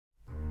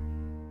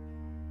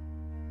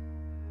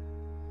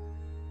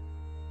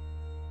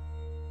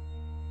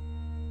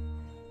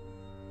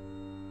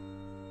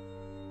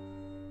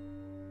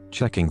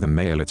Checking the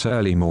mail, it's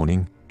early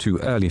morning, too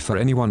early for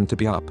anyone to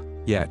be up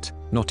yet,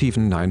 not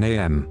even 9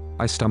 a.m.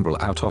 I stumble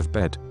out of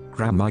bed,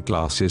 grab my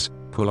glasses,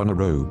 pull on a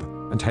robe,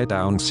 and head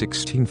down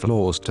 16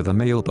 floors to the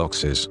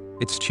mailboxes.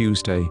 It's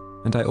Tuesday,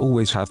 and I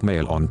always have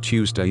mail on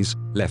Tuesdays,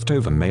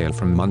 leftover mail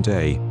from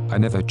Monday. I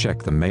never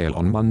check the mail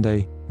on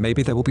Monday.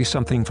 Maybe there will be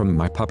something from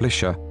my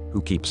publisher,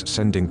 who keeps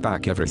sending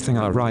back everything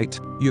I write,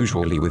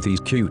 usually with these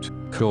cute,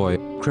 coy,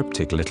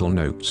 cryptic little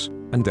notes.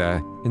 And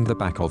there, in the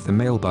back of the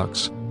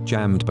mailbox,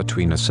 jammed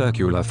between a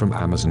circular from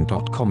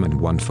Amazon.com and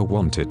one for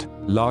Wanted,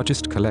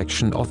 largest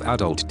collection of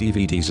adult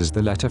DVDs, is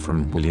the letter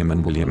from William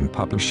 & William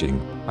Publishing.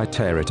 I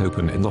tear it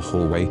open in the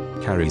hallway.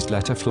 Carrie's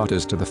letter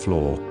flutters to the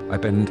floor. I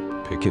bend,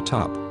 pick it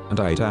up, and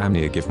I damn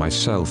near give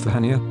myself a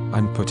hernia.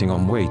 I'm putting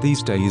on weight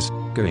these days,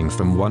 going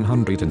from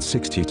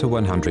 160 to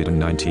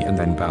 190 and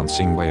then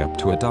bouncing way up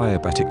to a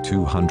diabetic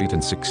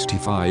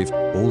 265,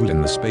 all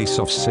in the space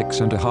of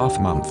 6.5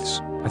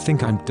 months. I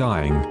think I'm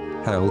dying.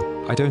 Hell,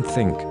 I don't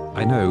think.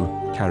 I know.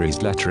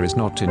 Carrie's letter is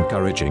not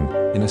encouraging.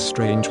 In a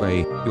strange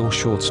way, your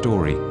short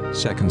story,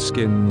 Second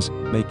Skins,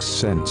 makes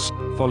sense,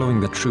 following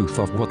the truth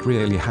of what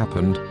really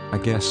happened, I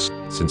guess,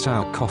 since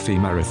our coffee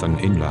marathon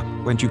in La.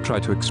 When you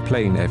try to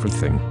explain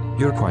everything,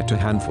 you're quite a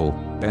handful,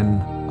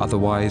 Ben.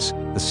 Otherwise,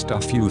 the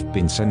stuff you've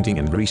been sending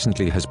in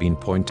recently has been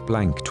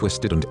point-blank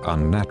twisted and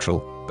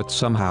unnatural, but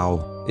somehow,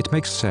 it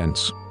makes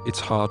sense. It's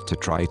hard to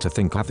try to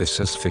think of this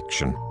as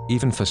fiction,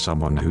 even for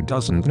someone who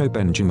doesn't know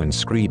Ben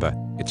Schreiber.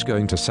 It's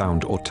going to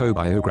sound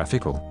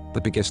autobiographical. The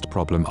biggest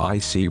problem I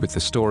see with the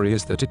story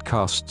is that it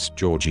casts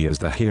Georgie as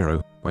the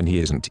hero, when he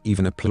isn't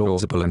even a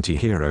plausible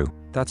anti-hero.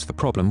 That's the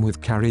problem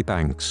with Carrie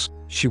Banks.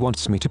 She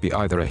wants me to be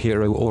either a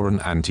hero or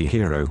an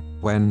anti-hero,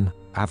 when,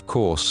 of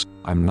course,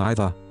 I'm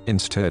neither.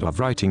 Instead of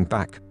writing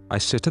back, I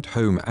sit at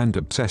home and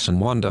obsess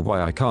and wonder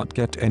why I can't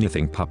get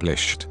anything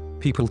published.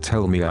 People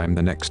tell me I'm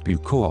the next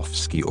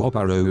Bukowski or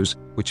Burroughs,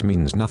 which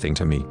means nothing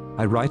to me.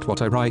 I write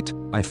what I write,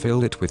 I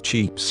fill it with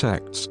cheap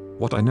sects,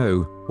 what I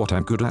know, what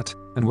I'm good at,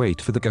 and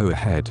wait for the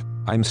go-ahead.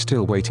 I'm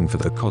still waiting for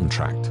the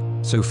contract.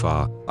 So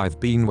far,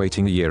 I've been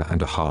waiting 1.5 years.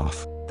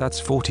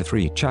 That's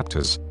 43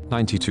 chapters,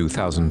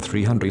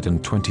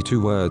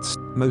 92,322 words,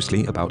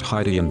 mostly about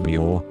Heidi and me,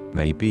 or,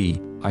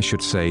 maybe, I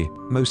should say,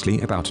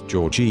 mostly about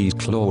Georgie's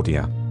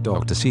Claudia.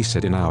 Dr. C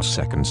said in our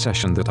second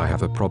session that I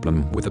have a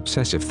problem with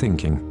obsessive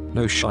thinking.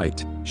 No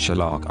shite,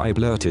 Sherlock, I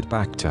blurted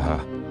back to her.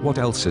 What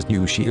else is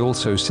new? She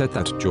also said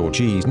that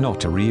Georgie's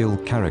not a real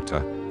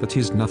character, that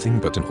he's nothing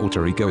but an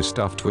alter ego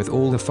stuffed with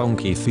all the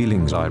funky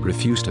feelings I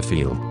refuse to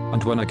feel.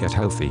 And when I get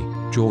healthy,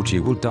 Georgie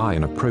will die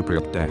an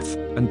appropriate death,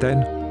 and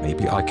then,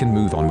 maybe I can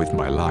move on with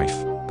my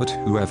life. But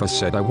whoever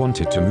said I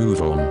wanted to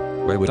move on?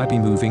 Where would I be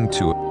moving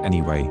to,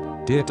 anyway?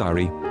 Dear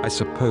Diary, I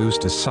suppose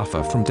to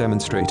suffer from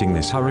demonstrating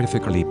this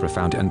horrifically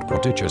profound and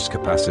prodigious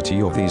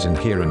capacity or these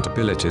inherent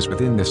abilities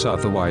within this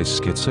otherwise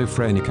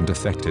schizophrenic and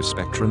affective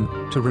spectrum,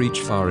 to reach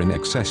far in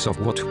excess of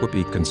what would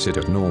be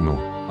considered normal.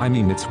 I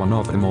mean, it's one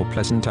of the more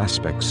pleasant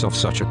aspects of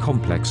such a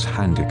complex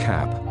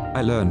handicap.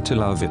 I learn to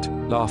love it,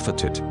 laugh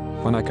at it,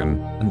 when I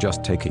can, and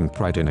just taking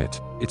pride in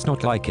it. It's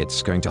not like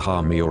it's going to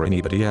harm me or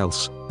anybody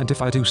else, and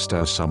if I do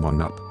stir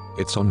someone up,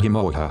 it's on him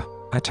or her.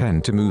 I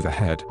tend to move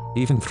ahead,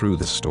 even through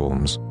the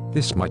storms.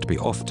 This might be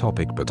off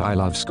topic, but I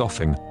love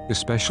scoffing,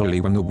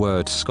 especially when the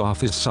word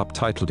scoff is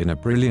subtitled in a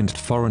brilliant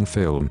foreign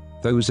film.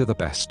 Those are the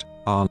best.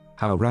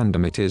 How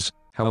random it is,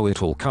 how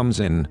it all comes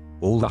in,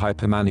 all the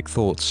hypermanic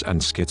thoughts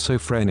and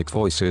schizophrenic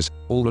voices,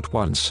 all at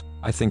once.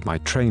 I think my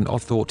train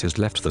of thought has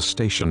left the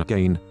station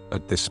again,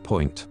 at this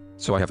point.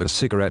 So I have a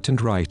cigarette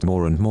and write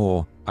more and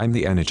more. I'm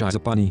the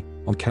Energizer Bunny.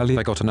 On Kelly,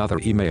 I got another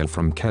email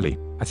from Kelly.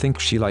 I think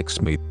she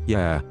likes me.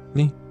 Yeah,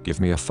 me? Give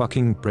me a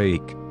fucking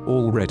break.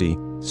 Already.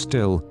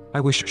 Still, I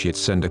wish she'd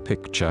send a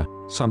picture,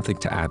 something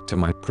to add to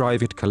my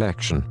private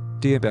collection.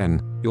 Dear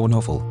Ben, your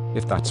novel,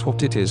 if that's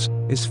what it is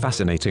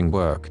fascinating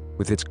work,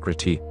 with its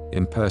gritty,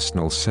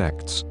 impersonal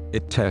sects.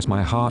 It tears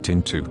my heart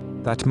in two.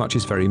 That much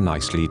is very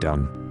nicely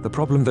done. The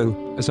problem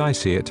though, as I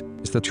see it,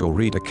 is that your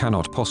reader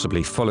cannot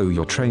possibly follow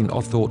your train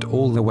of thought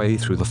all the way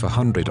through the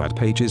 400-odd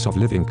pages of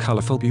living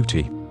colorful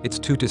beauty. It's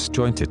too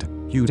disjointed.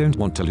 You don't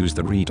want to lose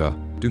the reader,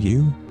 do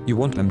you? You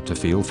want them to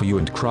feel for you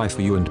and cry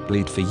for you and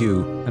bleed for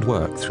you, and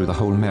work through the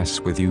whole mess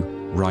with you,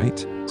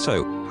 right?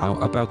 So, how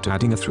about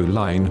adding a through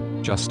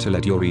line, just to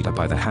let your reader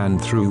by the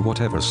hand through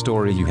whatever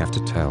story you have to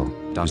tell?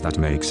 Does that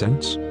make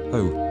sense?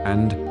 Oh,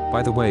 and,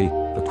 by the way,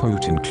 the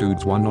quote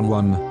includes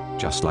one-on-one,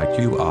 just like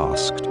you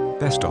asked.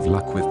 Best of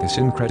luck with this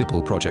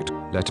incredible project.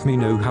 Let me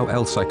know how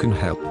else I can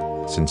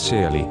help.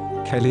 Sincerely,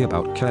 Kelly.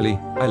 About Kelly,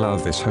 I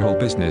love this whole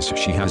business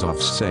she has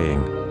of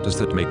saying, does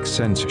that make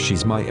sense?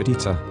 She's my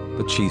editor,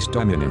 but she's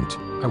dominant.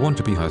 I want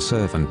to be her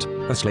servant,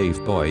 her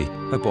slave boy,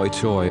 her boy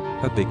toy,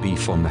 her big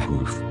beef on the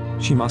hoof.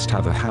 She must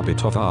have a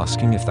habit of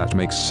asking if that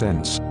makes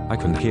sense. I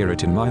can hear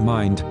it in my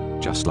mind,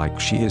 just like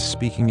she is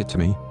speaking it to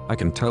me. I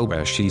can tell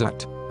where she's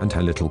at, and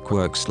her little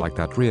quirks like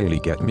that really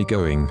get me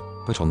going.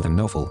 But on the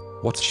novel,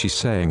 what's she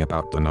saying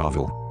about the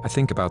novel? I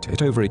think about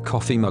it over a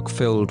coffee mug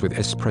filled with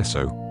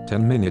espresso.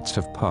 10 minutes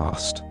have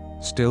passed.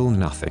 Still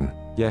nothing.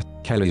 Yet,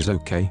 Kelly's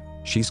okay.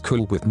 She's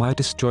cool with my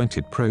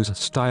disjointed prose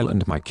style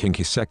and my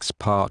kinky sex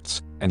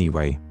parts.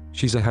 Anyway,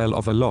 she's a hell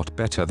of a lot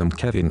better than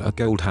Kevin A.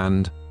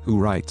 Goldhand, who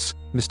writes,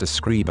 Mr.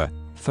 Schreiber.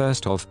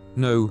 First off,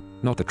 no,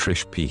 not the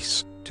Trish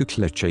piece, too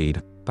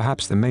cliched.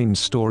 Perhaps the main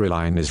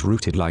storyline is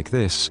rooted like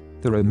this.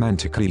 The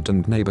romantically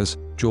ardent neighbors,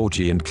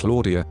 Georgie and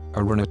Claudia,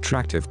 are an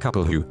attractive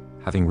couple who,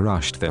 having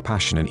rushed their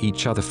passion in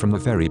each other from the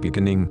very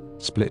beginning,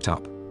 split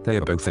up. They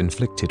are both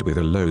inflicted with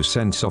a low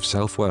sense of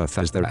self-worth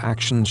as their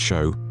actions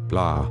show.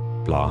 Blah,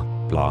 blah,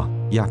 blah,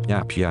 yap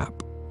yap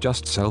yap.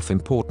 Just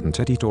self-important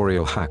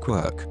editorial hack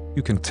work.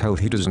 You can tell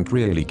he doesn't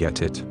really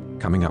get it.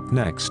 Coming up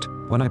next,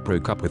 when I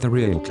broke up with the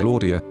real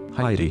Claudia,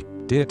 Heidi,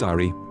 dear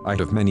diary, I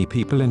have many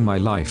people in my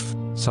life.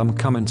 Some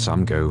come and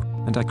some go,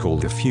 and I call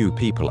the few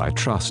people I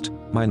trust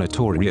my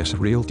notorious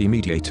realty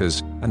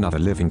mediators, another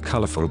living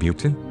colorful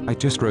beauty. I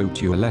just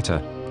wrote you a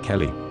letter,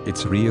 Kelly.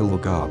 It's real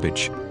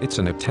garbage. It's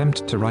an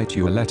attempt to write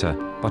you a letter,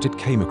 but it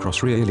came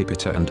across really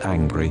bitter and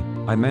angry.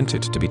 I meant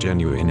it to be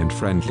genuine and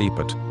friendly,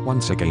 but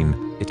once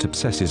again, it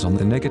obsesses on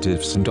the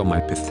negatives and on my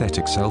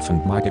pathetic self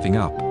and my giving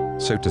up,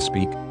 so to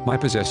speak, my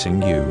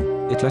possessing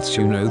you. It lets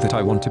you know that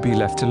I want to be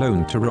left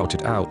alone to rot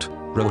it out,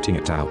 rotting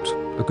it out.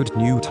 A good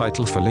new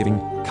title for living,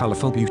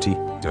 colorful beauty,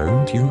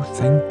 don't you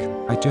think?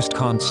 I just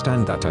can't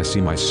stand that I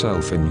see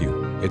myself in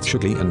you. It's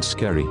ugly and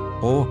scary,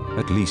 or,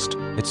 at least,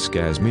 it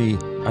scares me.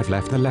 I've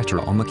left the letter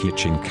on the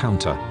kitchen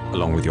counter,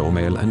 along with your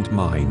mail and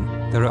mine.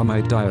 There are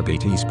my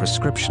diabetes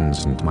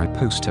prescriptions and my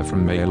poster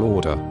from mail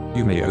order.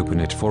 You may open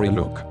it for a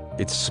look.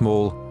 It's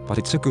small, but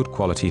it's a good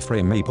quality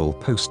frameable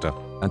poster,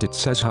 and it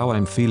says how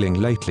I'm feeling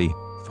lately.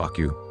 Fuck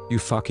you, you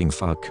fucking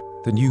fuck.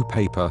 The new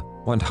paper,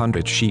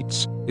 100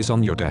 sheets, is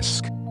on your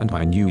desk, and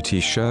my new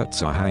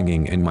t-shirts are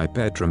hanging in my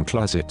bedroom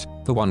closet,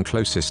 the one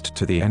closest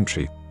to the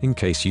entry, in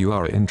case you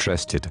are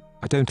interested.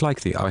 I don't like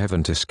the I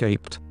haven't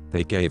escaped.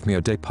 They gave me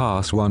a day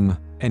pass one,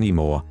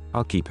 anymore.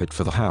 I'll keep it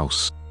for the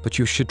house, but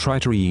you should try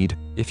to read,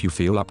 if you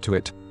feel up to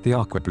it, the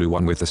aqua blue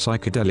one with the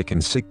psychedelic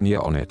insignia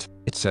on it.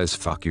 It says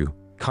fuck you,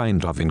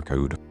 kind of in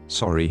code.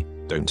 Sorry,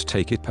 don't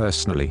take it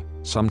personally.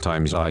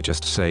 Sometimes I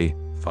just say,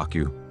 fuck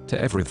you,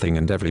 to everything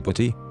and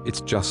everybody.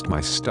 It's just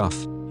my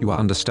stuff, you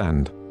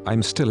understand.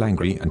 I'm still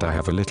angry and I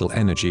have a little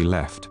energy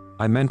left.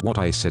 I meant what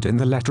I said in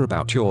the letter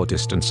about your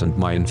distance and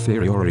my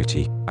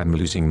inferiority. I'm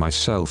losing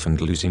myself and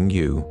losing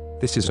you.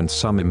 This isn't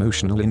some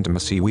emotional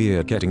intimacy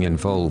we're getting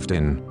involved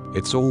in.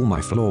 It's all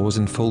my flaws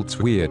and faults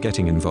we're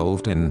getting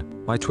involved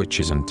in. My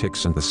twitches and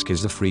tics and the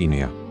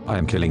schizophrenia. I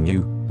am killing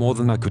you, more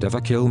than I could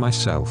ever kill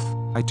myself.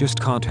 I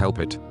just can't help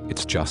it.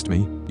 It's just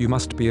me. You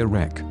must be a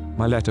wreck.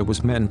 My letter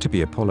was meant to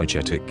be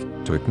apologetic,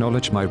 to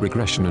acknowledge my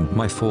regression and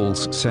my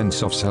false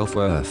sense of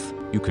self-worth.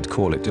 You could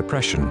call it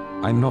depression.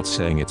 I'm not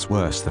saying it's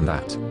worse than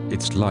that.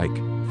 It's like,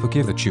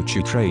 forgive the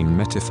choo-choo train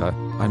metaphor,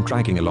 I'm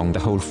dragging along the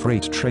whole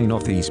freight train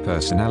of these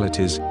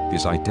personalities,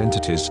 these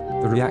identities,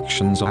 the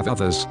reactions of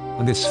others,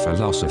 and this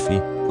philosophy,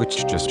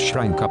 which just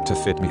shrank up to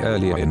fit me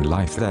earlier in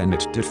life than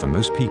it did for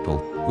most people,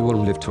 who will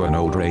live to an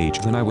older age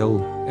than I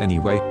will.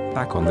 Anyway,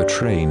 back on the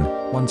train.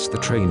 Once the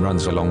train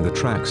runs along the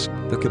tracks,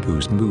 the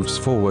caboose moves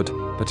forward,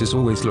 but is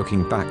always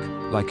looking back,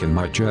 like in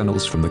my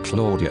journals from the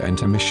Claudia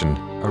intermission.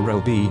 A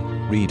row B,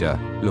 reader,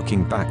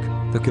 looking back,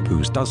 the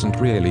caboose doesn't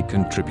really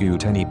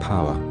contribute any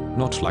power,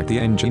 not like the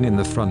engine in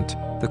the front.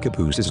 The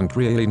caboose isn't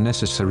really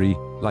necessary,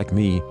 like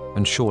me,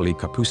 and surely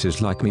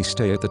cabooses like me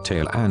stay at the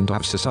tail end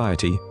of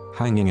society,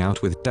 hanging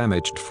out with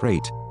damaged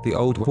freight, the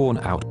old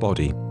worn-out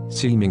body,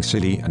 seeming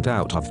silly and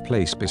out of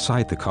place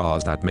beside the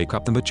cars that make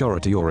up the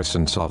majority or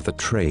essence of the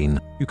train.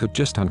 You could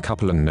just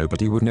uncouple and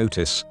nobody would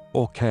notice,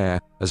 or care,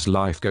 as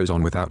life goes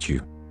on without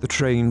you. The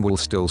train will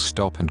still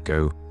stop and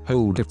go,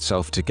 hold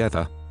itself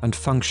together, and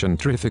function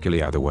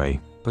terrifically other way,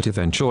 but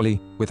eventually,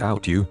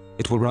 without you,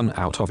 it will run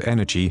out of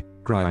energy,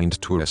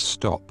 grind to a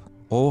stop.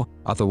 Or,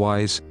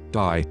 otherwise,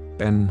 die.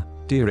 Ben,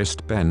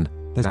 dearest Ben,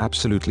 there's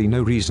absolutely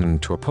no reason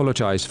to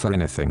apologize for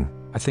anything.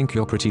 I think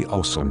you're pretty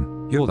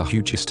awesome. You're the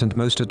hugest and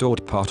most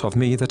adored part of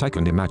me that I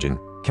can imagine.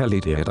 Kelly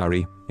dear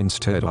diary,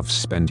 instead of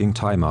spending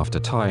time after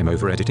time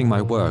over editing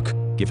my work,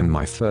 given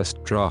my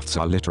first drafts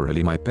are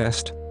literally my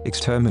best,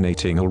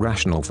 exterminating all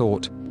rational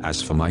thought,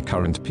 as for my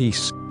current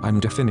piece, I'm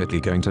definitely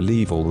going to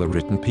leave all the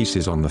written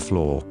pieces on the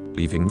floor,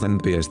 leaving them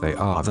be as they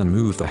are, then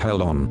move the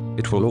hell on.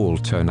 It will all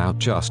turn out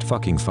just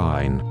fucking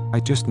fine. I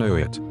just know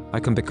it. I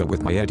can bicker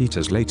with my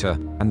editors later,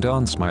 and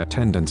dance my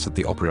attendance at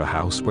the opera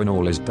house when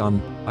all is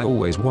done. I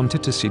always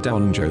wanted to see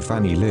Don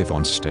Giovanni live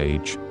on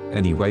stage.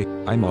 Anyway,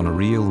 I'm on a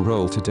real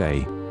roll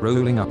today,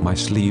 rolling up my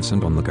sleeves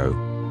and on the go.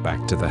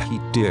 Back to the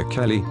heat dear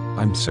Kelly,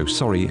 I'm so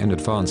sorry in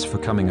advance for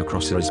coming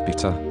across as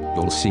bitter.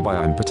 You'll see why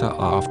I'm bitter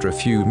after a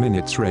few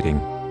minutes reading.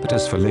 But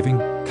as for living,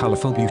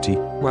 colorful beauty,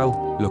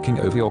 well, looking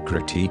over your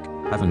critique,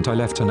 haven't I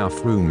left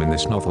enough room in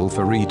this novel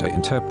for reader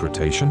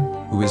interpretation?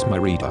 Who is my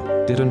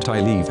reader? Didn't I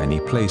leave any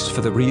place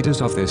for the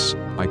readers of this,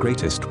 my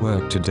greatest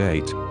work to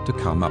date, to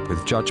come up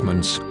with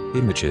judgments,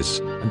 images,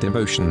 and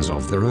emotions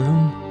of their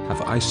own?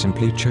 Have I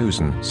simply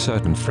chosen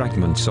certain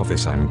fragments of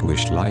this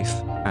anguished life?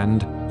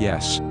 And,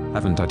 yes,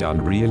 haven't I done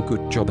a real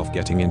good job of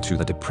getting into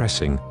the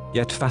depressing,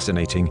 yet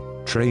fascinating,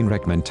 train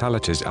wreck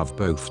mentalities of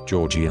both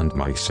Georgie and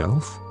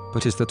myself.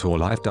 But is that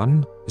all I've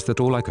done? Is that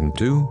all I can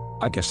do?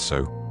 I guess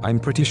so. I'm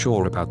pretty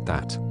sure about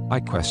that. I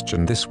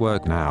question this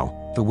work now.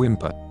 The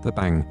whimper, the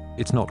bang,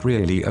 it's not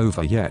really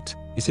over yet,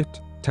 is it?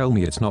 Tell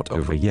me it's not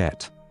over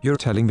yet. You're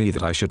telling me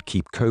that I should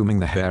keep combing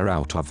the hair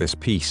out of this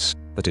piece,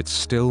 that it's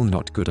still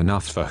not good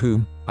enough for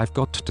whom? I've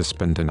got to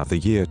spend another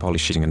year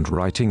polishing and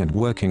writing and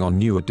working on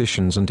new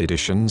additions and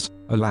editions.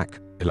 Alack,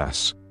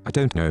 alas, I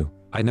don't know.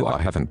 I know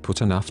I haven't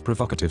put enough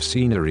provocative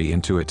scenery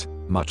into it,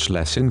 much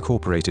less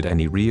incorporated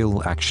any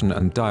real action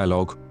and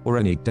dialogue, or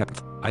any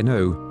depth. I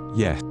know,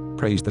 yeah,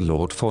 praise the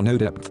Lord for no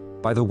depth.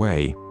 By the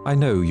way, I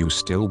know you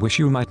still wish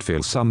you might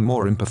feel some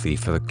more empathy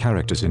for the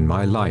characters in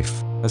my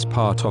life, as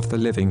part of the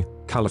living,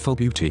 colorful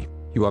beauty.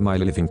 You are my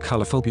living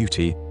colorful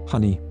beauty,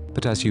 honey,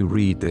 but as you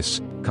read this,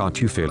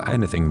 can't you feel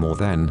anything more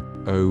than,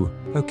 oh,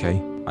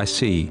 okay, I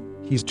see,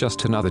 he's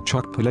just another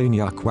Chuck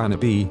Palahniuk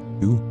wannabe,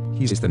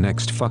 he's the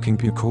next fucking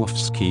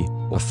Bukowski,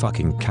 or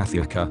fucking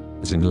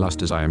Kathiaka, as in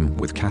lust as I am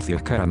with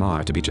Kathiaka am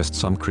I to be just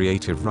some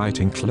creative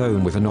writing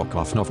clone with a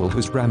knockoff novel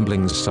whose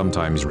ramblings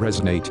sometimes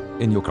resonate,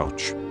 in your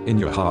crotch, in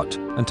your heart,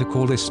 and to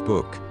call this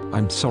book,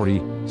 I'm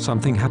sorry,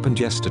 something happened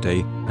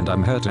yesterday, and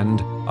I'm hurt and,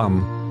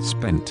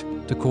 spent.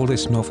 To call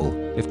this novel,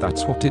 if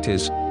that's what it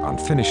is,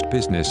 unfinished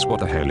business. What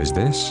the hell is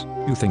this?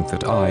 You think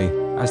that I,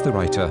 as the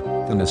writer,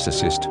 the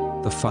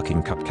narcissist, the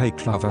fucking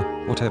cupcake lover,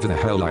 whatever the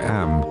hell I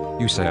am,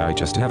 you say I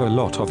just have a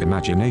lot of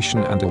imagination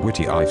and a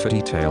witty eye for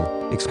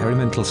detail,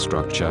 experimental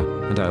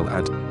structure, and I'll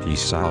add,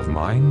 peace of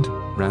mind,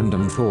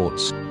 random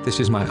thoughts. This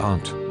is my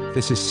aunt.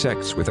 This is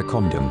sex with a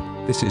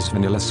condom. This is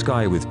Vanilla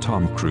Sky with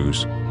Tom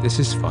Cruise. This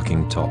is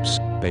fucking tops,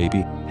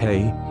 baby.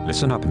 Hey,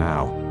 listen up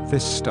now.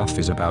 This stuff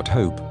is about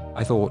hope,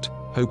 I thought.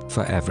 Hope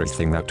for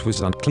everything that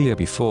was unclear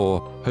before,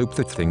 hope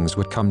that things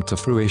would come to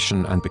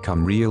fruition and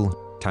become real,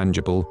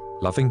 tangible,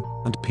 loving,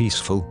 and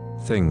peaceful,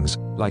 things,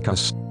 like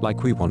us,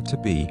 like we want to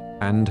be,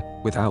 and,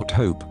 without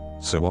hope,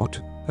 so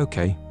what?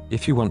 Okay,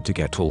 if you want to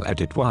get all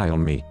edit while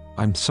me,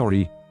 I'm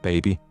sorry,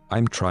 baby,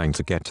 I'm trying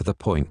to get to the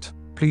point.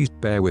 Please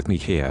bear with me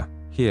here.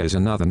 Here's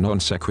another non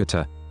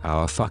sequitur.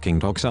 Our fucking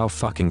dogs are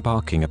fucking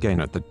barking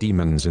again at the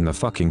demons in the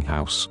fucking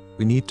house.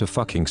 We need to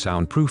fucking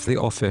soundproof the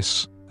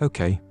office.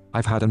 Okay,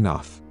 I've had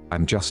enough.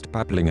 I'm just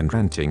babbling and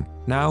ranting.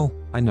 Now,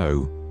 I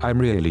know, I'm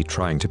really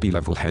trying to be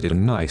level-headed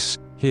and nice.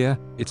 Here,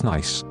 it's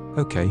nice.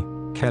 Okay,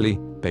 Kelly,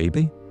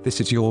 baby, this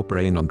is your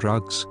brain on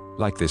drugs.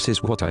 Like this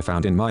is what I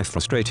found in my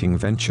frustrating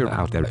venture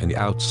out there in the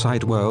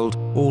outside world,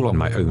 all on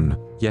my own.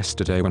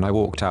 Yesterday when I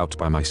walked out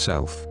by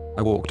myself,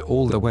 I walked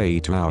all the way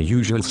to our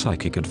usual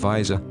psychic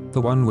advisor,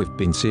 the one we've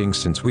been seeing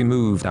since we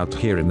moved out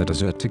here in the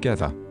desert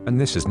together. And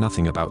this is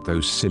nothing about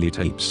those silly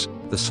tapes.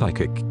 The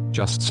psychic,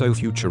 just so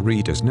future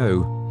readers know,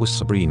 was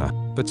Sabrina.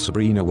 But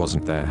Sabrina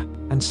wasn't there,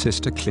 and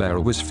Sister Clara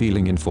was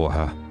feeling in for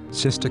her.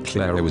 Sister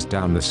Clara was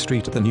down the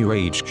street at the New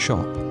Age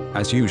shop,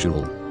 as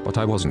usual, but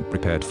I wasn't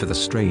prepared for the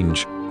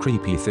strange,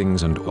 creepy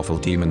things and awful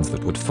demons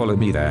that would follow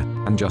me there.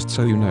 And just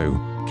so you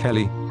know,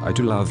 Kelly, I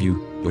do love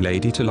you, your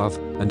lady to love,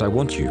 and I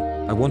want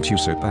you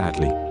so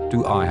badly.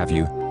 Do I have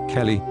you,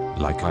 Kelly,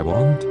 like I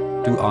want?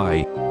 Do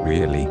I,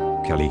 really,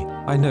 Kelly?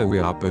 I know we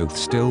are both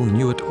still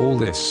new at all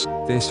this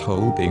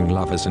whole being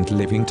lovers and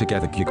living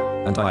together gig,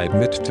 and I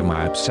admit to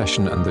my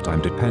obsession and that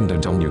I'm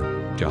dependent on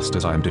you, just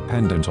as I'm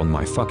dependent on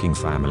my fucking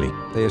family.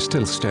 They are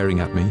still staring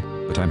at me,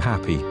 but I'm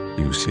happy,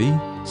 you see?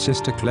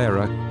 Sister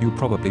Clara, you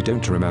probably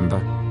don't remember,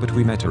 but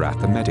we met her at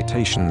the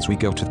meditations we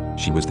go to.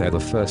 She was there the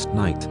first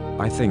night,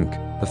 I think,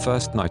 the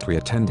first night we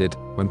attended,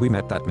 when we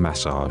met that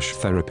massage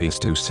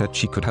therapist who said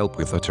she could help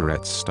with the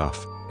Tourette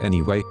stuff.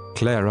 Anyway,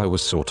 Clara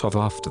was sort of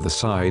off to the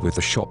side with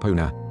the shop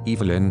owner,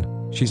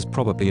 Evelyn. She's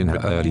probably in her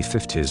early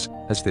 50s,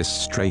 has this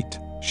straight,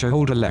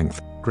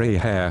 shoulder-length, grey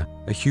hair,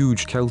 a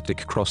huge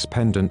Celtic cross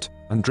pendant,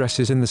 and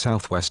dresses in the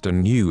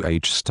southwestern New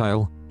Age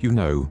style, you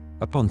know,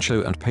 a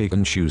poncho and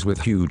pagan shoes with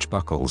huge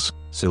buckles,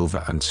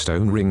 silver and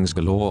stone rings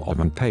galore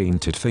on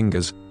painted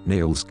fingers,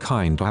 nails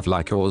kind of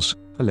like yours,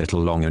 a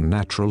little long and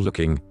natural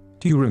looking.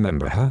 Do you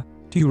remember her?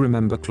 Do you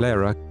remember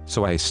Clara?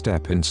 So I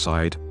step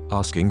inside,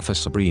 asking for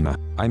Sabrina.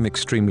 I'm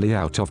extremely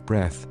out of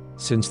breath,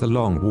 since the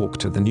long walk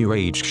to the New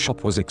Age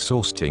shop was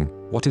exhausting.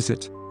 What is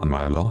it? Am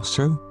I a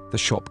lasso? The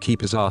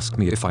shopkeepers ask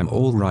me if I'm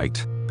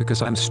alright,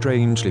 because I'm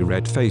strangely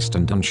red-faced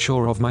and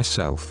unsure of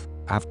myself.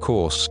 Of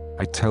course,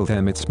 I tell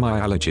them it's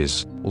my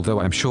allergies, although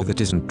I'm sure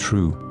that isn't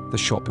true. The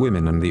shop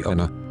women and the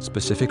owner,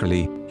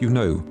 specifically, you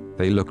know,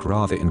 they look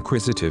rather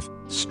inquisitive,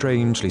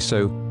 strangely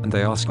so, and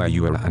they ask where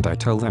you are and I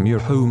tell them you're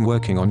home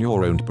working on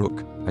your own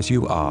book, as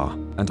you are,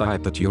 and I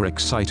bet you're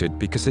excited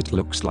because it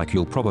looks like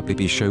you'll probably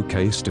be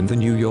showcased in the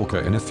New Yorker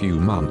in a few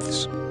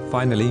months.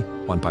 Finally,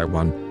 one by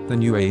one, the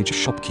New Age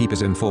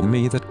shopkeepers inform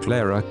me that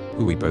Clara,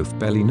 who we both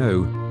barely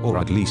know, or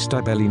at least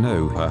I barely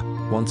know her,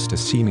 wants to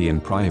see me in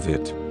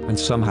private, and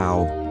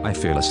somehow, I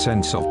feel a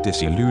sense of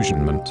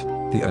disillusionment.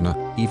 The owner,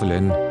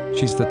 Evelyn,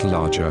 she's that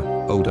larger,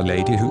 older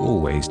lady who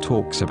always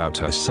talks about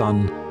her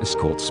son,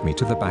 escorts me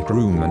to the back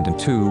room and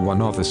into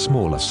one of the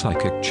smaller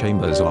psychic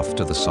chambers off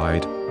to the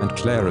side, and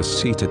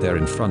Clara's seated there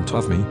in front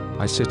of me.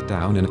 I sit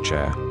down in a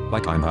chair,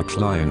 like I'm her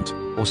client,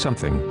 or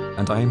something,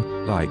 and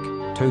I'm, like,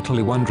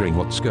 totally wondering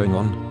what's going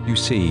on. You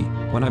see,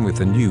 when I'm with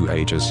the New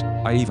Agers,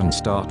 I even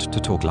start to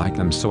talk like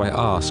them, so I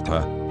ask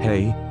her,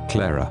 "Hey,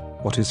 Clara,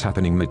 what is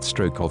happening?"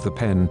 Mid-stroke of the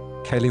pen,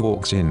 Kelly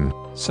walks in.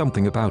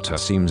 Something about her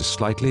seems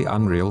slightly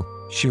unreal.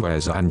 She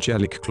wears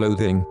angelic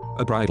clothing,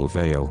 a bridal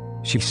veil.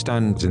 She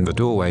stands in the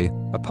doorway,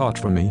 apart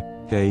from me.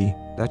 "Hey,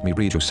 let me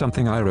read you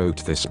something I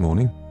wrote this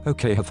morning."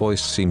 "Okay." Her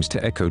voice seems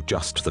to echo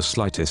just the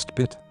slightest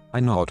bit. I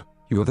nod.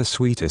 "You are the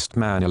sweetest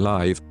man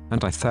alive,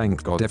 and I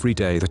thank God every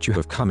day that you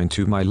have come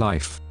into my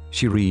life."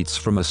 She reads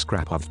from a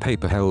scrap of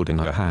paper held in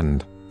her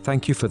hand.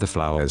 "Thank you for the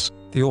flowers,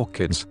 the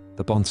orchids,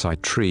 the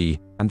bonsai tree,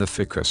 and the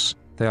ficus.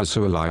 They are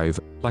so alive,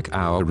 like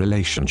our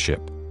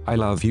relationship. I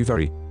love you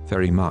very,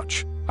 very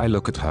much." I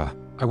look at her.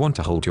 "I want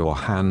to hold your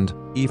hand,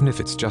 even if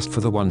it's just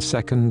for the 1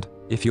 second.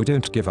 If you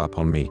don't give up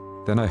on me,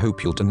 then I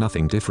hope you'll do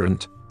nothing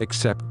different,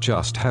 except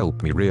just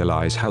help me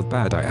realize how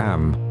bad I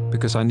am,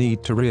 because I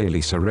need to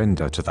really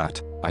surrender to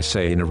that," I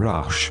say in a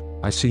rush.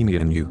 "I see me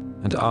in you,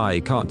 and I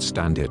can't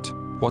stand it.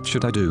 What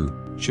should I do?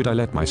 Should I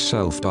let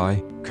myself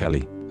die?"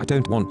 "Kelly, I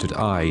don't want to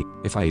die.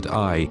 If I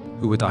die,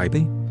 who would I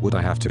be? Would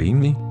I have to be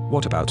me?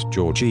 What about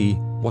Georgie?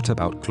 What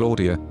about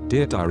Claudia?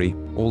 Dear diary,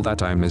 all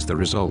that I am is the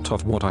result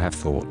of what I have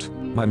thought.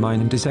 My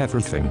mind is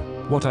everything.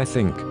 What I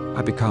think,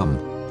 I become."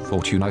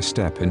 Fortune. I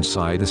step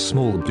inside a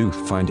small booth,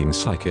 finding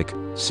psychic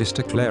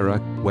Sister Clara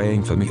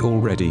waiting for me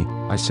already.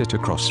 I sit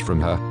across from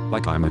her,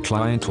 like I'm a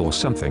client or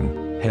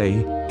something.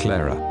 "Hey,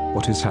 Clara,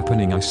 what is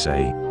happening?" I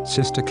say.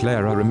 Sister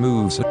Clara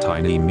removes a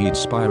tiny mead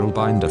spiral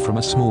binder from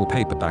a small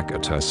paper bag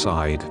at her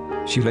side.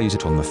 She lays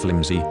it on the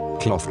flimsy,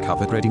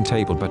 cloth-covered reading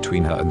table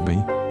between her and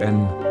me.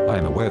 "Ben, I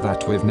am aware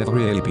that we've never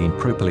really been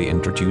properly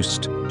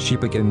introduced," she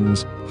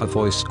begins, her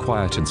voice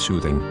quiet and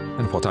soothing,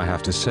 "and what I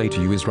have to say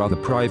to you is rather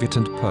private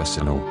and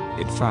personal.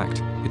 In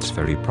fact, it's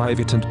very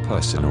private and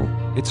personal.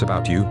 It's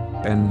about you,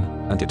 Ben,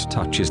 and it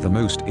touches the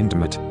most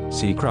intimate,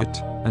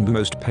 secret, and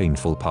most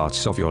painful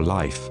parts of your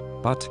life.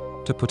 But,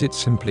 to put it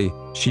simply,"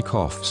 she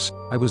coughs,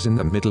 "I was in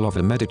the middle of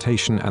a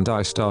meditation and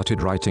I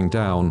started writing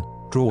down,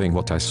 drawing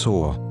what I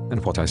saw,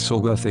 and what I saw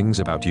were things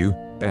about you,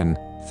 Ben,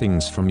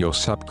 things from your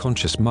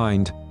subconscious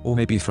mind, or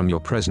maybe from your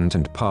present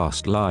and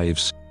past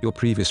lives, your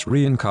previous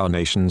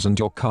reincarnations and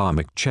your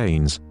karmic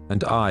chains,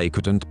 and I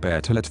couldn't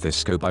bear to let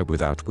this go by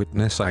without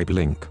witness." I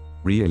blink.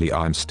 Really,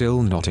 I'm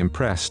still not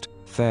impressed,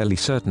 fairly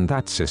certain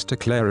that Sister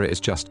Clara is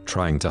just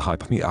trying to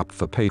hype me up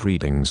for paid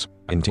readings,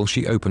 until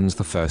she opens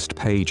the first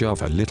page of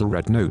her little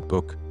red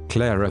notebook.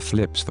 Clara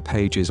flips the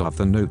pages of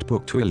the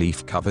notebook to a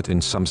leaf covered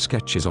in some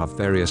sketches of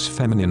various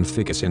feminine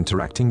figures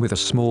interacting with a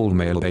small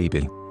male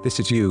baby. "This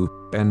is you,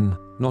 Ben,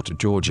 not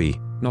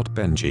Georgie, not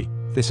Benji.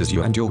 This is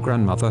you and your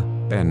grandmother,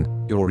 Ben,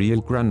 your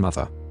real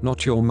grandmother,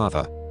 not your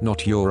mother,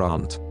 not your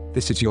aunt.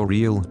 This is your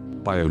real,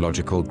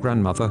 biological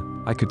grandmother."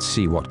 I could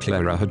see what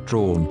Clara had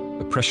drawn,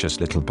 a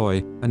precious little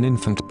boy, an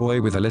infant boy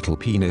with a little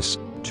penis,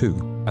 too,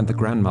 and the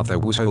grandmother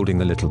was holding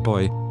the little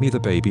boy, me the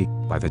baby,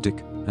 by the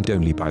dick, and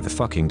only by the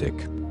fucking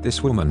dick.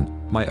 This woman,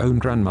 my own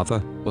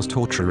grandmother, was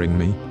torturing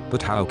me,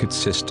 but how could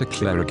Sister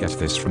Clara get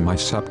this from my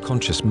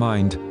subconscious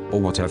mind,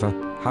 or whatever?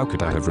 How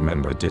could I have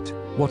remembered it?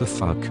 What the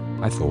fuck,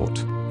 I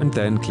thought. And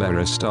then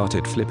Clara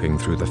started flipping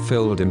through the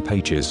filled-in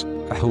pages,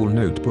 a whole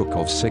notebook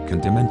of sick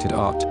and demented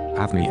art,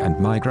 of me and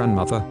my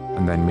grandmother,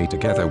 and then me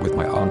together with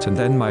my aunt and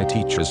then my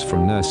teachers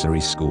from nursery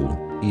school,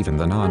 even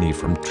the nanny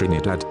from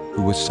Trinidad,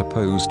 who was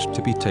supposed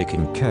to be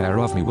taking care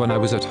of me when I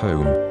was at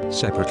home,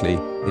 separately,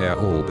 they're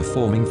all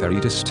performing very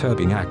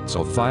disturbing acts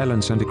of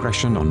violence and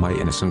aggression on my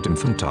innocent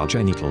infantile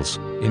genitals.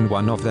 In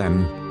one of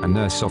them, a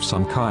nurse of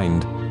some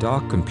kind,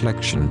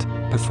 dark-complexioned,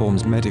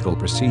 performs medical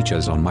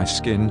procedures on my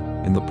skin,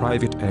 in the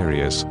private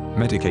areas,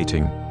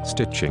 medicating,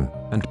 stitching,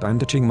 and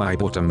bandaging my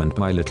bottom and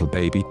my little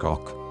baby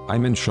cock.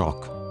 I'm in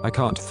shock. I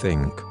can't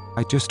think.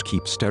 I just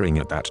keep staring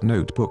at that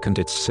notebook and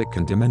its sick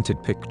and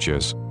demented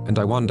pictures, and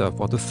I wonder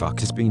what the fuck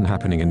has been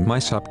happening in my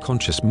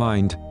subconscious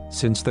mind,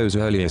 since those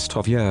earliest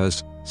of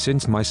years,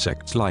 since my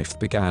sex life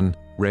began,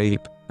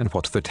 rape, and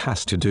what that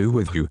has to do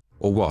with you,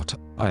 or what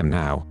I am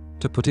now.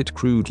 To put it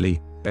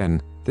crudely,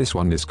 Ben, this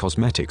one is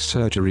cosmetic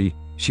surgery,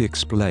 she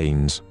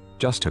explains,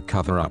 just a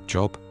cover-up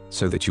job,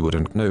 so that you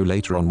wouldn't know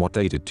later on what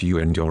they did to you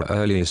in your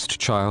earliest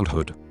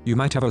childhood. You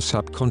might have a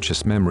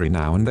subconscious memory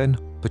now and then,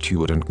 but you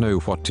wouldn't know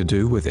what to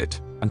do with it,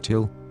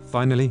 until,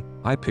 finally,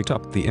 I picked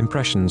up the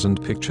impressions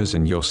and pictures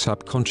in your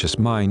subconscious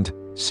mind.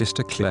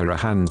 Sister Clara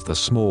hands the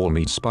small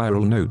meat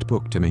spiral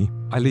notebook to me.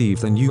 I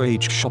leave the New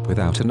Age shop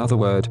without another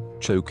word,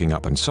 choking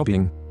up and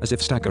sobbing, as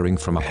if staggering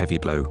from a heavy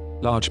blow.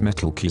 Large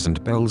metal keys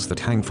and bells that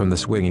hang from the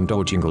swinging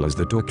door jingle as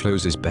the door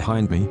closes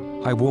behind me.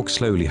 I walk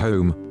slowly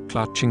home,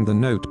 clutching the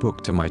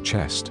notebook to my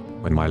chest.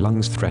 When my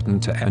lungs threaten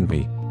to end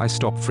me, I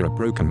stop for a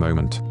broken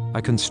moment.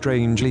 I can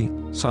strangely,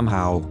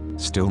 somehow,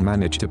 still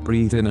manage to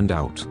breathe in and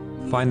out.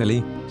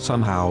 Finally,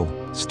 somehow,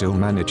 still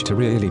manage to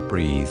really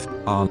breathe.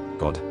 Ah,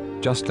 God.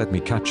 Just let me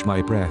catch my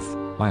breath.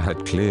 My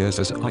head clears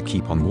as I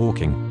keep on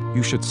walking.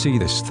 You should see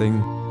this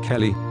thing,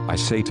 Kelly, I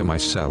say to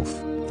myself.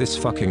 This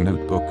fucking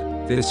notebook.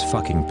 This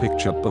fucking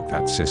picture book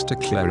that Sister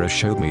Clara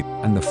showed me,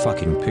 and the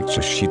fucking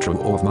pictures she drew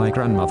of my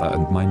grandmother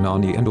and my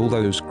nanny and all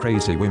those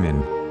crazy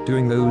women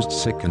doing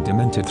those sick and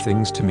demented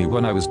things to me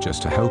when I was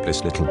just a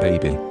helpless little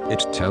baby.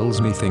 It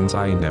tells me things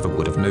I never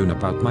would have known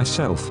about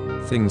myself,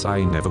 things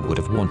I never would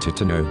have wanted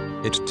to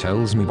know. It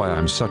tells me why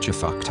I'm such a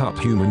fucked up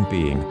human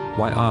being,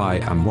 why I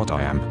am what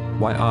I am,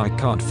 why I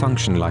can't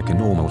function like a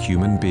normal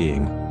human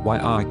being, why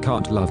I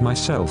can't love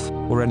myself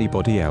or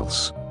anybody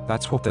else.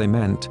 That's what they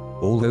meant,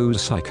 all those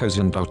psychos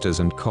and doctors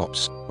and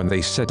cops, when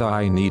they said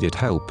I needed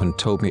help and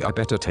told me I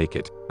better take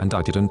it, and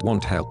I didn't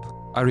want help.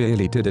 I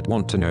really didn't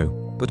want to know,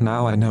 but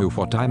now I know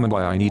what I'm and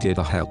why I needed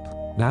the help.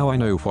 Now I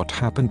know what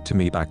happened to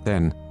me back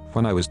then,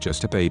 when I was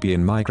just a baby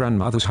in my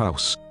grandmother's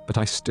house, but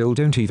I still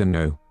don't even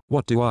know.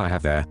 What do I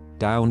have there,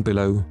 down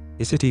below?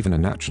 Is it even a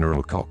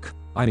natural cock?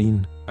 I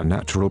mean, a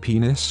natural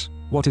penis?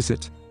 What is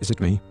it? Is it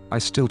me? I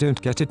still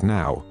don't get it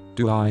now.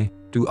 Do I?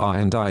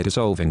 And I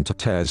dissolve into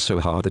tears so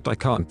hard that I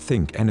can't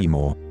think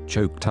anymore,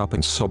 choked up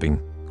and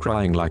sobbing,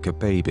 crying like a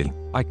baby.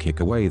 I kick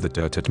away the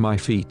dirt at my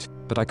feet,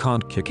 but I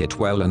can't kick it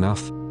well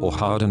enough, or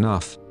hard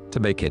enough, to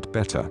make it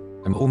better.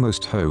 I'm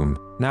almost home.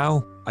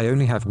 Now, I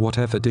only have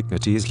whatever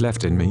dignity is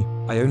left in me.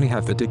 I only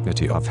have the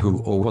dignity of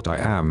who or what I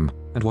am,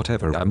 and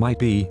whatever I might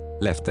be,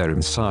 left there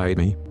inside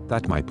me.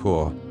 That my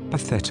poor,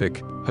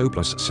 pathetic,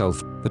 hopeless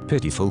self, that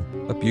pitiful,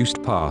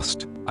 abused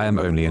past. I am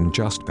only and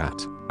just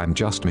that. I'm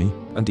just me,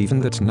 and even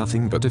that's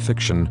nothing but a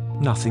fiction,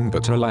 nothing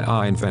but a lie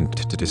I invent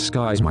to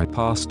disguise my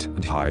past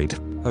and hide.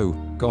 Oh,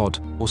 God,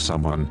 or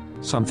someone,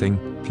 something,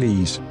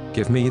 please,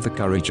 give me the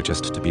courage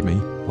just to be me.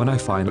 When I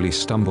finally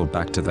stumble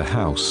back to the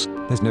house,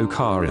 there's no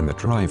car in the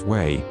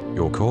driveway.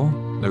 Your car?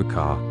 No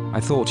car. I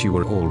thought you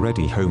were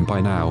already home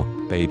by now,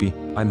 baby,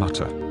 I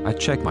mutter. I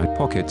check my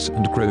pockets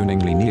and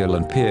groaningly kneel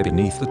and peer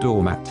beneath the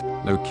doormat.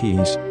 No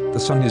keys. The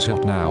sun is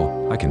hot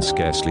now, I can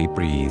scarcely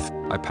breathe.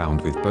 I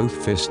pound with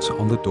both fists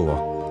on the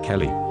door.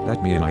 Kelly,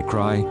 let me in, I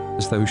cry,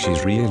 as though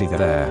she's really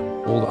there.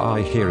 All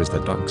I hear is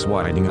the dogs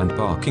whining and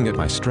barking at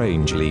my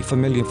strangely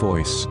familiar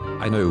voice.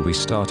 I know we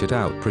started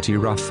out pretty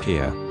rough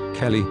here.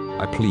 Kelly,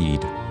 I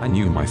plead, I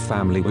knew my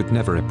family would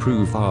never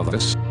approve of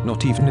us,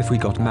 not even if we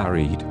got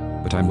married.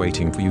 But I'm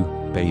waiting for you,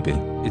 baby.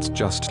 It's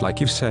just like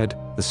you've said,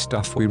 the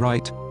stuff we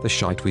write, the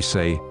shite we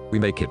say, we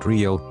make it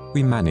real,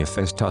 we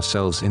manifest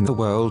ourselves in the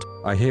world.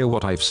 I hear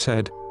what I've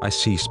said, I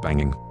cease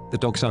banging. The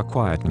dogs are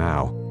quiet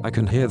now, I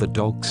can hear the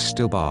dogs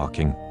still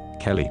barking.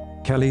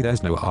 Kelly,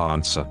 there's no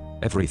answer.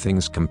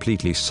 Everything's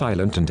completely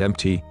silent and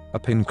empty, a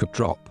pin could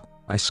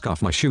drop. I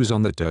scuff my shoes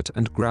on the dirt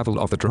and gravel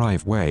of the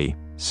driveway.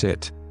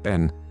 Sit,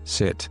 Ben,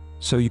 sit,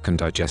 so you can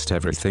digest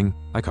everything,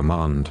 I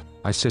command.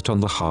 I sit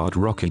on the hard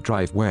rocky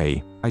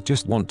driveway. I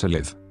just want to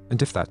live,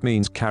 and if that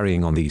means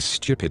carrying on these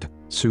stupid,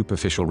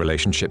 superficial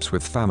relationships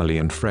with family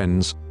and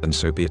friends, then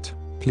so be it.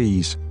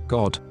 Please,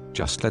 God,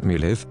 just let me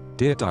live.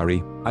 Dear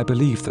diary, I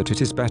believe that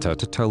it is better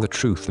to tell the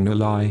truth than a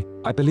lie.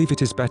 I believe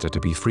it is better to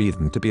be free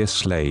than to be a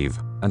slave.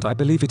 And I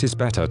believe it is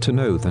better to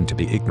know than to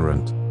be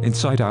ignorant.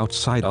 Inside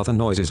outside are the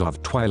noises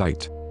of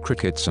twilight,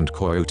 crickets and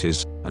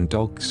coyotes, and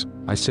dogs.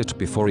 I sit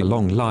before a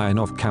long line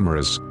of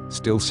cameras,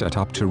 still set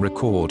up to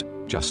record,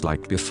 just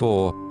like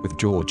before, with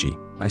Georgie.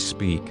 I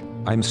speak.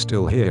 I'm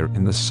still here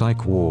in the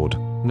psych ward.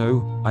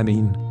 No, I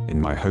mean,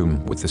 in my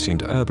home with the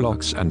cinder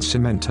blocks and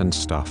cement and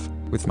stuff.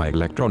 With my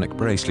electronic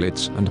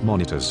bracelets and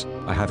monitors.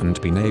 I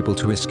haven't been able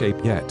to escape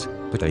yet,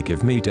 but they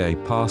give me day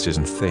passes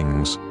and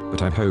things.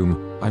 But I'm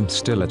home, I'm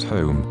still at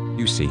home.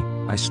 You see,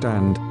 I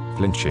stand,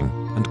 flinching,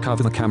 and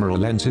cover the camera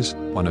lenses,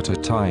 one at a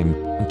time,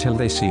 until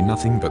they see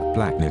nothing but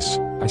blackness.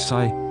 I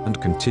sigh,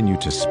 and continue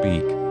to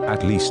speak.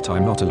 At least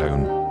I'm not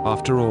alone.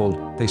 After all,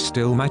 they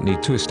still might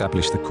need to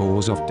establish the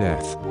cause of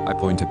death. I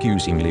point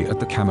accusingly at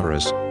the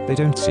cameras. They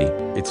don't see.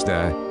 It's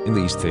there, in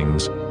these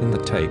things, in the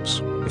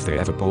tapes. If they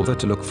ever bother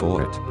to look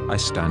for it. I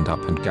stand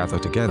up and gather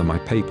together my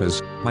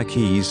papers, my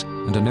keys,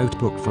 and a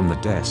notebook from the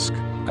desk.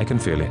 I can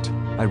feel it.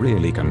 I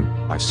really can.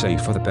 I say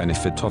for the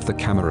benefit of the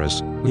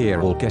cameras,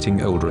 we're all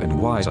getting older and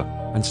wiser,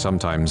 and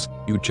sometimes,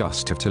 you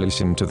just have to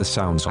listen to the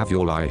sounds of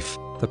your life,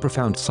 the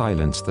profound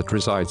silence that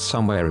resides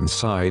somewhere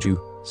inside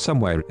you,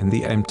 somewhere in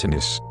the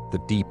emptiness, the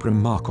deep,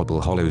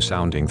 remarkable,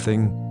 hollow-sounding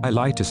thing. I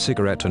light a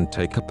cigarette and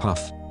take a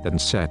puff, then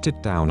set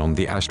it down on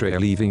the ashtray,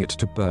 leaving it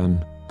to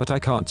burn. But I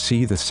can't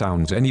see the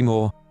sounds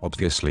anymore,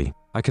 obviously.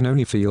 I can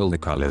only feel the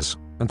colors,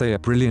 and they are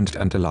brilliant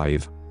and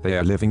alive. They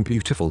are living,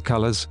 beautiful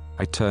colors.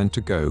 I turn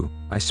to go.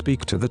 I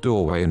speak to the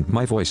doorway and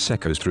my voice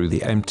echoes through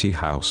the empty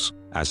house.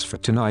 As for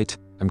tonight,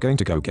 I'm going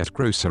to go get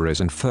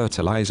groceries and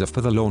fertilizer for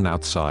the lawn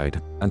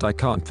outside. And I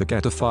can't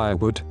forget a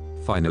firewood.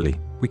 Finally,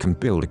 we can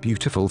build a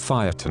beautiful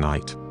fire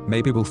tonight.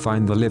 Maybe we'll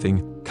find the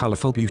living,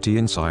 colorful beauty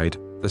inside.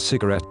 The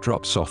cigarette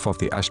drops off of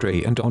the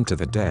ashtray and onto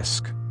the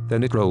desk.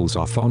 Then it rolls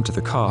off onto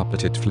the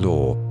carpeted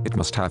floor. It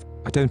must have.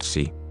 I don't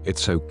see.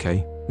 It's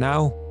okay.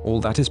 Now,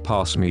 all that is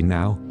past me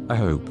now, I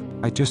hope.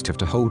 I just have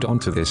to hold on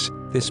to this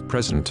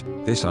present,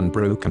 this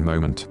unbroken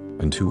moment.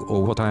 And who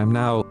or what I am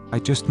now, I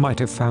just might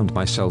have found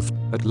myself,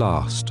 at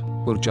last.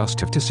 We'll just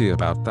have to see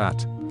about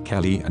that.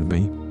 Kelly and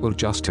me, we'll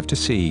just have to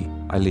see.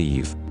 I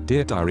leave.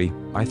 Dear Diary,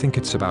 I think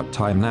it's about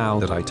time now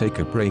that I take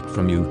a break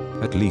from you,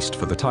 at least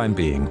for the time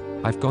being.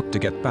 I've got to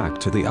get back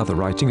to the other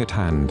writing at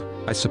hand.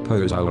 I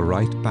suppose I'll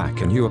write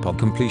back in you upon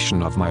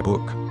completion of my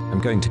book.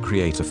 I'm going to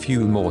create a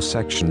few more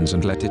sections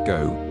and let it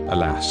go.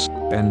 Alas,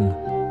 Ben,